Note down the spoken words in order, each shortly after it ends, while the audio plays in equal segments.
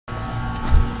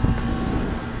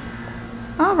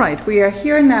All right, we are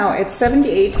here now at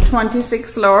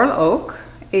 7826 Laurel Oak,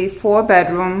 a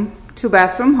 4-bedroom,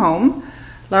 2-bathroom home,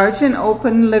 large and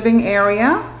open living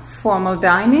area, formal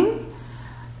dining,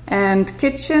 and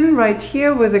kitchen right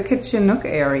here with a kitchen nook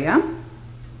area.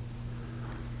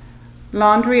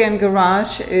 Laundry and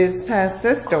garage is past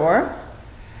this door.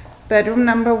 Bedroom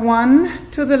number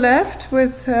 1 to the left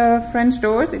with French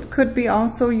doors. It could be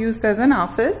also used as an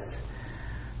office.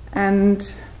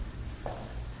 And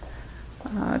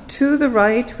to the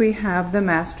right we have the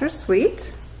master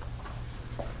suite.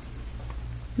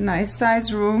 Nice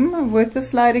size room with the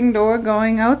sliding door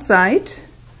going outside.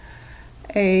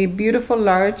 A beautiful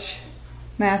large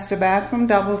master bathroom,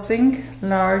 double sink,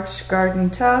 large garden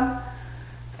tub,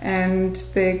 and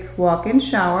big walk-in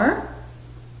shower.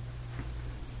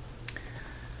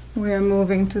 We're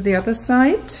moving to the other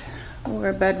side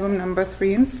where bedroom number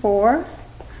 3 and 4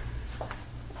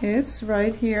 is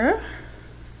right here.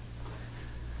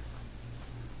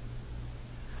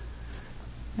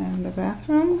 And the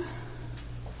bathroom.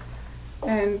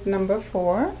 And number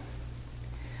 4.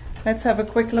 Let's have a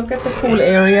quick look at the pool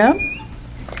area.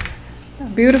 A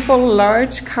beautiful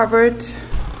large covered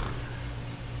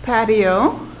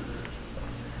patio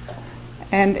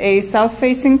and a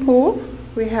south-facing pool.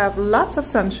 We have lots of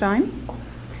sunshine.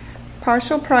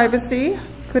 Partial privacy.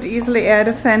 Could easily add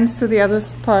a fence to the other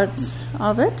parts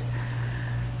of it.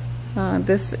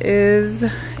 This is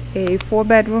a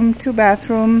 4-bedroom,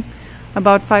 2-bathroom,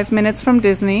 about 5 minutes from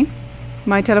Disney.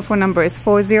 My telephone number is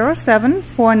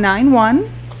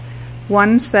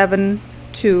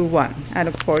 407-491-1721. I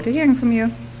look forward to hearing from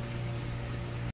you.